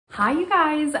Hi you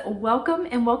guys, welcome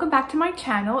and welcome back to my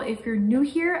channel. If you're new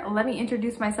here, let me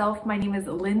introduce myself. My name is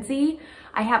Lindsay.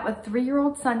 I have a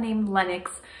 3-year-old son named Lennix.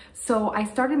 So I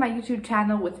started my YouTube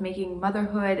channel with making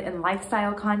motherhood and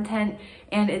lifestyle content,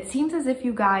 and it seems as if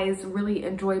you guys really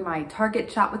enjoy my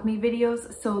Target shop with me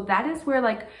videos. So that is where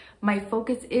like my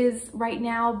focus is right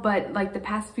now, but like the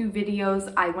past few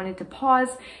videos I wanted to pause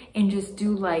and just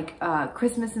do like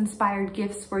Christmas inspired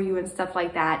gifts for you and stuff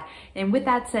like that. And with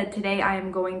that said, today I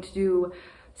am going to do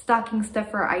stocking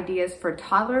stuffer ideas for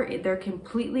toddler. They're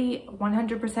completely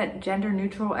 100% gender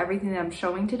neutral. Everything that I'm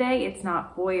showing today, it's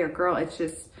not boy or girl, it's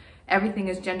just everything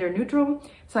is gender neutral.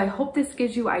 So I hope this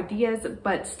gives you ideas,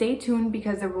 but stay tuned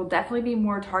because there will definitely be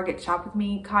more Target shop with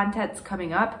me contents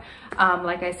coming up.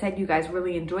 Like I said, you guys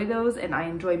really enjoy those and I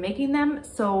enjoy making them.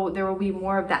 So there will be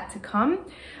more of that to come,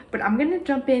 but I'm gonna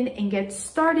jump in and get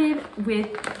started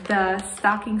with the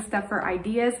stocking stuffer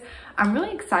ideas. I'm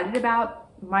really excited about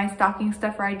my stocking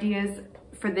stuffer ideas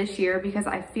for this year because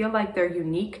I feel like they're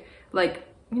unique. Like,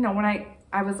 you know, when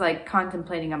I was like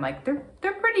contemplating, I'm like, they're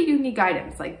pretty unique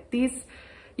items. Like these,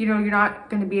 you know, you're not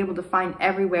going to be able to find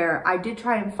everywhere. I did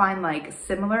try and find like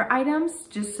similar items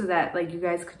just so that like you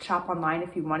guys could shop online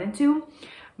if you wanted to.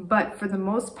 But for the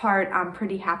most part, I'm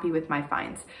pretty happy with my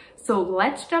finds. So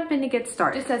let's jump in to get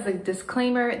started. Just as a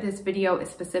disclaimer, this video is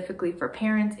specifically for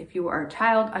parents. If you are a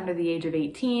child under the age of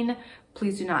 18,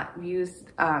 please do not view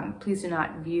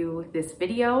this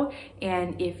video.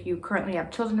 And if you currently have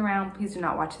children around, please do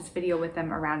not watch this video with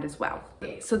them around as well.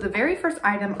 Okay, so the very first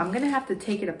item, I'm gonna have to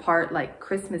take it apart like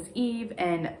Christmas Eve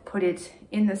and put it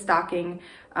in the stocking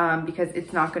because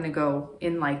it's not gonna go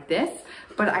in like this.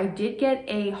 But I did get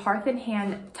a Hearth and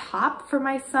Hand top for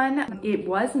my son. It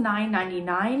was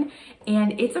 $9.99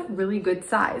 and it's a really good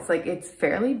size. Like it's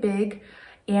fairly big.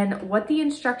 And what the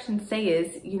instructions say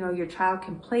is, you know, your child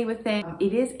can play with it.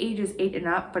 It is ages 8 and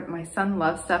up, but my son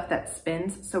loves stuff that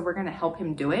spins, so we're gonna help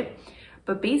him do it.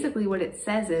 But basically what it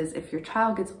says is if your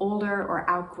child gets older or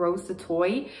outgrows the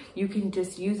toy, you can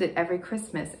just use it every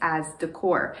Christmas as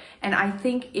decor. And I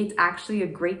think it's actually a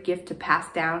great gift to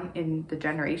pass down in the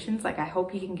generations. Like I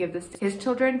hope he can give this to his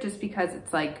children just because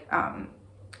it's like,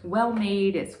 well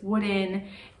made, it's wooden,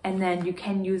 and then you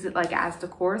can use it like as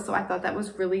decor. So I thought that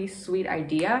was really sweet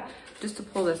idea. Just to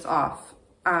pull this off,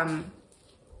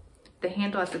 the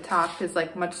handle at the top is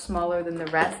like much smaller than the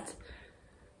rest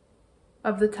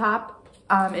of the top.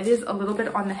 It is a little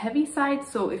bit on the heavy side,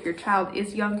 so if your child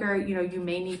is younger, you know, you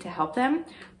may need to help them.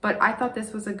 But I thought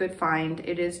this was a good find.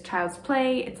 It is child's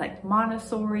play, it's like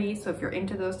Montessori, so if you're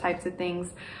into those types of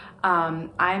things,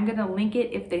 I'm gonna link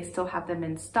it if they still have them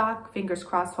in stock. Fingers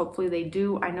crossed, hopefully they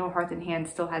do. I know Hearth and Hand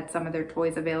still had some of their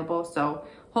toys available, so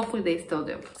hopefully they still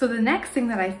do. So the next thing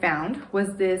that I found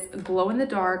was this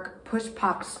glow-in-the-dark push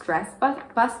pop stress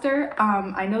buster.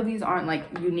 I know these aren't like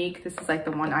unique. This is like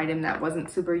the one item that wasn't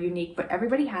super unique, but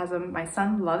everybody has them. My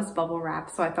son loves bubble wrap,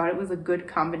 so I thought it was a good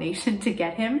combination to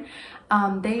get him.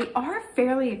 They are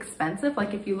fairly expensive.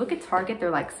 Like if you look at Target, they're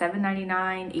like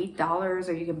 $7.99, $8,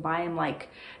 or you can buy them like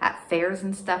at fairs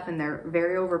and stuff, and they're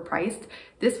very overpriced.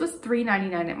 This was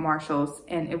 $3.99 at Marshall's,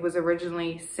 and it was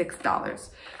originally $6.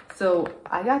 So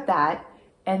I got that,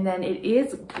 and then it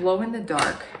is glow in the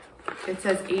dark. It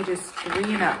says ages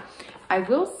 3 and up. I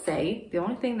will say the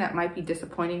only thing that might be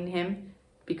disappointing to him,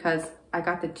 because I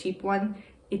got the cheap one,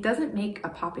 it doesn't make a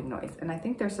popping noise, and I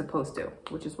think they're supposed to,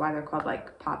 which is why they're called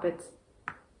like poppets.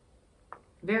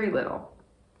 Very little.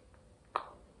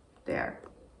 There.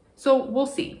 So we'll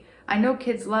see. I know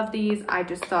kids love these. I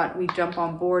just thought we'd jump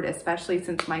on board, especially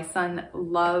since my son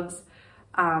loves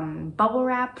bubble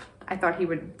wrap. I thought he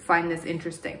would find this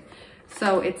interesting.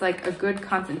 So it's like a good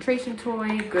concentration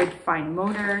toy, good fine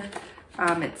motor.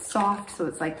 It's soft, so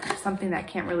it's like something that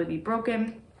can't really be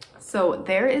broken. So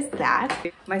there is that.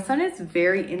 My son is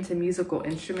very into musical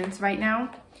instruments right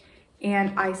now,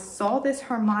 and I saw this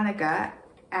harmonica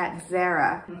at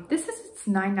Zara. This is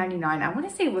 $9.99. I want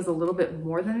to say it was a little bit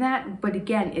more than that, but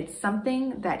again, it's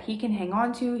something that he can hang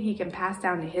on to, he can pass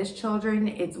down to his children.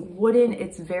 It's wooden,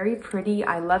 it's very pretty.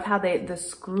 I love how the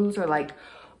screws are like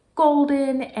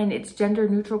golden, and it's gender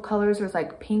neutral colors. There's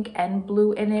like pink and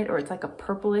blue in it, or it's like a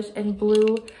purplish and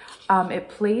blue. It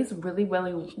plays really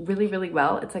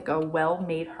well. It's like a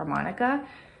well-made harmonica.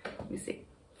 Let me see.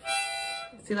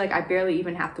 See, like I barely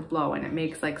even have to blow and it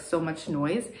makes like so much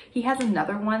noise. He has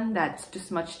another one that's just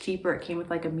much cheaper. It came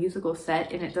with like a musical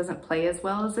set and it doesn't play as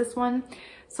well as this one.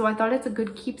 So I thought it's a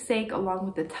good keepsake along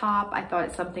with the top. I thought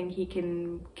it's something he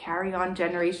can carry on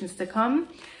generations to come.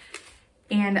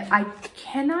 And I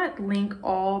cannot link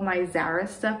all my Zara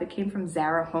stuff. It came from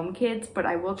Zara Home Kids, but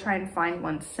I will try and find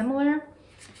one similar.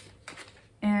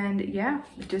 And yeah,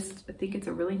 just I think it's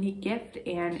a really neat gift,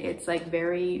 and it's like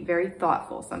very, very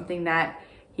thoughtful, something that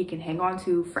he can hang on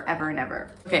to forever and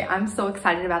ever. Okay, I'm so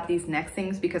excited about these next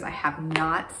things because I have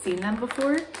not seen them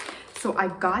before. So I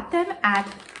got them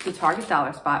at the Target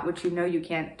dollar spot, which you know you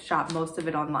can't shop most of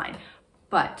it online.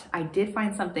 But I did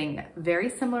find something very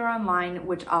similar online,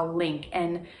 which I'll link.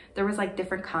 And there was like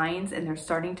different kinds and they're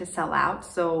starting to sell out.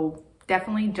 So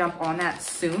definitely jump on that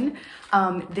soon.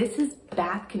 This is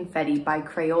Bath Confetti by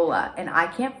Crayola, and I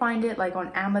can't find it like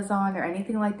on Amazon or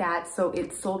anything like that. So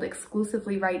it's sold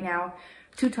exclusively right now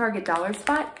to Target dollar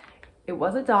spot. It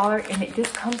was $1, and it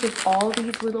just comes with all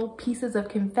these little pieces of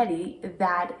confetti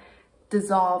that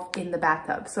dissolve in the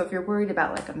bathtub. So if you're worried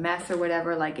about like a mess or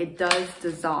whatever, like it does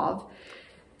dissolve.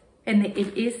 And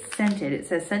it is scented. It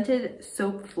says scented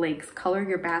soap flakes color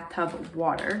your bathtub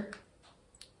water.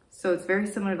 So it's very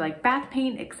similar to like bath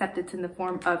paint, except it's in the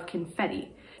form of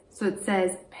confetti. So it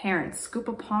says, parents, scoop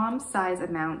a palm-size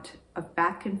amount of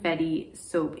bath confetti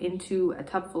soap into a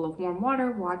tub full of warm water.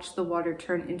 Watch the water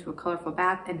turn into a colorful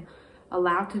bath and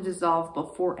allow to dissolve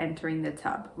before entering the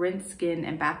tub. Rinse skin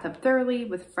and bathtub thoroughly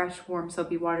with fresh, warm,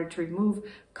 soapy water to remove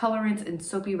colorants and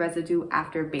soapy residue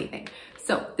after bathing.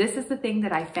 So this is the thing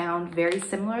that I found very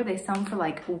similar. They sell them for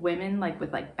like women, like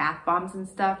with like bath bombs and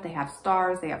stuff. They have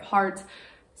stars, they have hearts.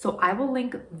 So I will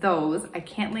link those. I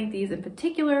can't link these in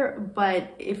particular,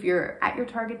 but if you're at your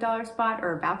Target dollar spot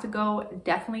or about to go,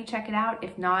 definitely check it out.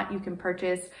 If not, you can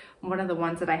purchase one of the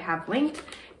ones that I have linked.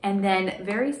 And then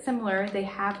very similar, they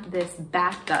have this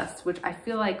bath dust, which I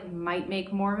feel like might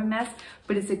make more of a mess,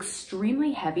 but it's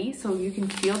extremely heavy. So you can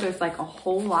feel there's like a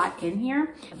whole lot in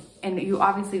here, and you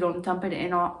obviously don't dump it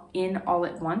in all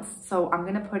at once. So I'm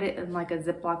gonna put it in like a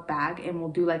Ziploc bag and we'll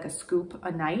do like a scoop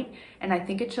a night. And I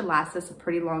think it should last us a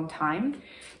pretty long time.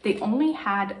 They only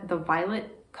had the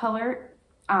violet color,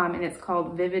 and it's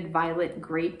called Vivid Violet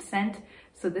Grape Scent.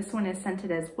 So this one is scented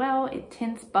as well. It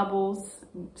tints bubbles,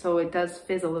 so it does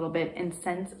fizz a little bit, and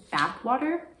scents bath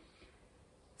water.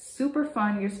 Super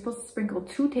fun. You're supposed to sprinkle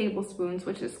 2 tablespoons,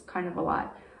 which is kind of a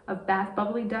lot, of bath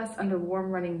bubbly dust under warm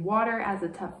running water. As the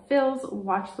tub fills,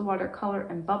 watch the water color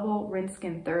and bubble. Rinse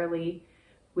skin thoroughly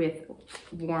with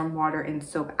warm water and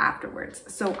soap afterwards.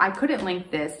 So I couldn't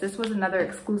link this. This was another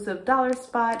exclusive dollar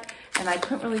spot, and I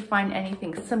couldn't really find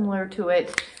anything similar to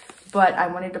it. But I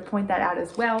wanted to point that out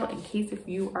as well in case if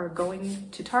you are going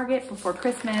to Target before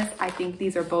Christmas. I think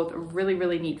these are both really,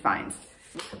 really neat finds.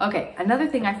 Okay, another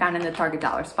thing I found in the Target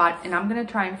dollar spot, and I'm gonna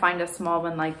try and find a small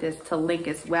one like this to link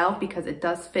as well because it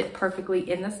does fit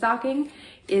perfectly in the stocking,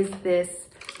 is this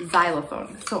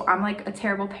xylophone. So I'm like a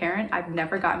terrible parent. I've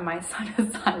never gotten my son a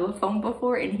xylophone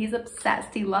before, and he's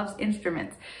obsessed. He loves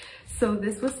instruments. So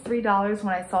this was $3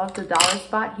 when I saw it at the dollar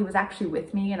spot. He was actually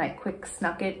with me and I quick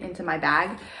snuck it into my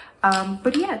bag.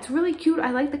 But yeah, it's really cute. I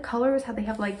like the colors, how they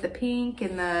have like the pink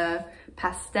and the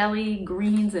pastel-y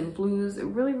greens and blues.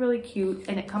 Really, really cute.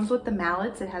 And it comes with the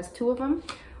mallets. It has 2 of them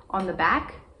on the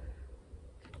back.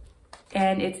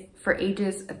 And it's for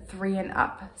ages 3 and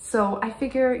up. So I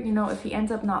figure, you know, if he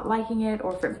ends up not liking it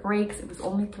or if it breaks, it was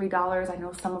only $3. I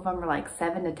know some of them are like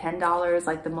 $7 to $10,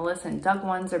 like the Melissa and Doug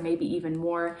ones, or maybe even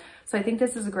more. So I think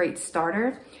this is a great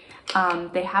starter.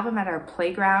 They have them at our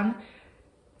playground.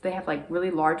 They have like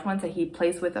really large ones that he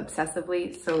plays with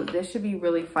obsessively. So this should be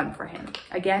really fun for him.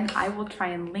 Again, I will try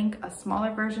and link a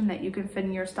smaller version that you can fit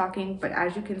in your stocking, but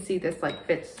as you can see, this like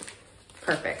fits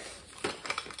perfect.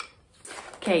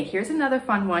 Okay, here's another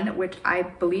fun one, which I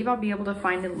believe I'll be able to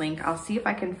find and link. I'll see if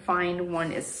I can find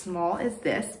one as small as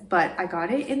this, but I got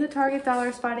it in the Target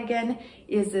dollar spot again,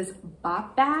 is this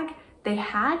bop bag. They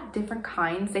had different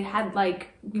kinds. They had like,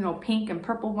 you know, pink and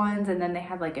purple ones, and then they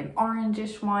had like an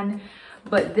orangish one.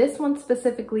 But this one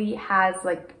specifically has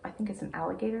like, I think it's an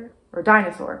alligator or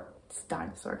dinosaur. It's a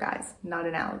dinosaur, guys, not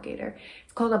an alligator.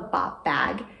 It's called a bop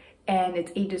bag, and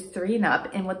it's ages 3 and up.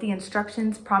 And what the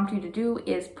instructions prompt you to do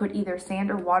is put either sand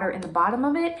or water in the bottom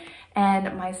of it.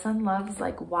 And my son loves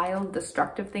like wild,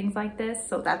 destructive things like this,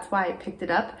 so that's why I picked it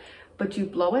up. But you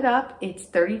blow it up, it's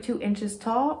 32 inches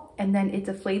tall, and then it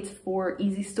deflates for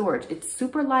easy storage. It's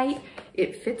super light,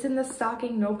 it fits in the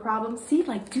stocking, no problem. See,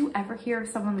 like, do you ever hear of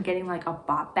someone getting like a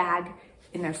bop bag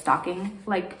in their stocking?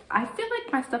 Like, I feel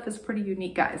like my stuff is pretty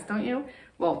unique, guys, don't you?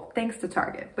 Well, thanks to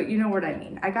Target, but you know what I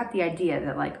mean. I got the idea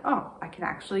that like, oh, I can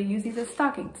actually use these as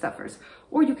stocking stuffers.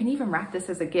 Or you can even wrap this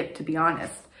as a gift, to be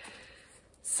honest.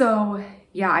 So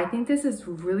yeah, I think this is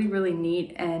really, really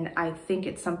neat, and I think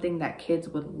it's something that kids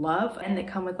would love. And they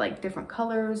come with like different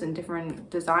colors and different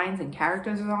designs and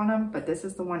characters on them, but this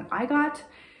is the one I got.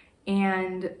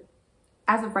 And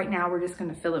as of right now, we're just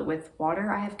gonna fill it with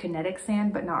water. I have kinetic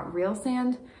sand, but not real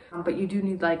sand. But you do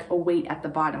need like a weight at the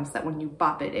bottom so that when you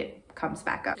bop it, it comes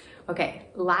back up. Okay,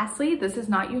 lastly, this is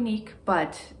not unique,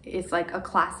 but it's like a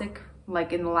classic,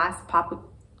 like in the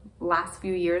last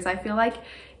few years, I feel like,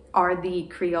 are the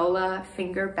Crayola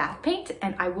finger bath paint,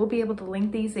 and I will be able to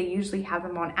link these. They usually have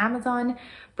them on Amazon,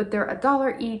 but they're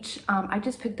 $1 each. I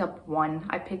just picked up one.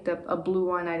 I picked up a blue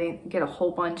one. I didn't get a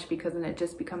whole bunch because then it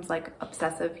just becomes like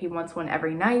obsessive. He wants one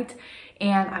every night,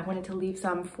 and I wanted to leave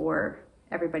some for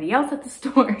everybody else at the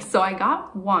store. So I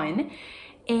got one,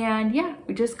 and yeah,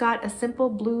 we just got a simple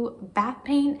blue bath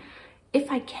paint.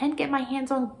 If I can get my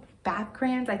hands on bath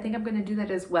crayons, I think I'm gonna do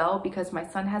that as well, because my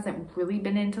son hasn't really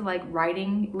been into like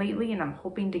writing lately, and I'm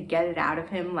hoping to get it out of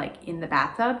him like in the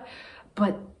bathtub.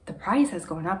 But the price has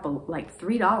gone up like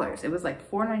 $3. It was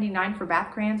like $4.99 for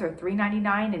bath crayons, or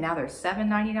 $3.99, and now they're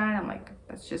 $7.99. I'm like,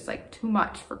 that's just like too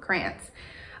much for crayons.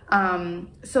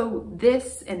 So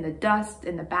this and the dust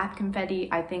and the bath confetti,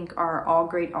 I think are all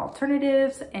great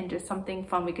alternatives and just something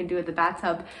fun we can do at the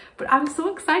bathtub. But I'm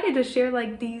so excited to share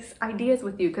like these ideas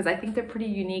with you because I think they're pretty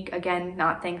unique. Again,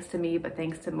 not thanks to me, but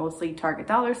thanks to mostly Target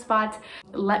dollar spots.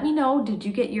 Let me know, did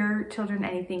you get your children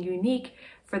anything unique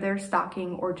for their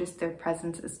stocking or just their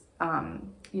presents,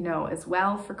 you know, as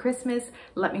well for Christmas?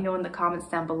 Let me know in the comments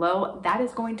down below. That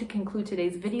is going to conclude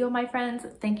today's video, my friends.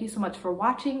 Thank you so much for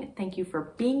watching. Thank you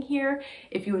for being here.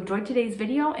 If you enjoyed today's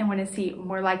video and want to see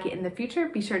more like it in the future,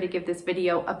 be sure to give this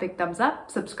video a big thumbs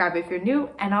up, subscribe if you're new,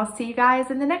 and I'll see you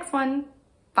guys in the next one.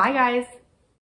 Bye guys.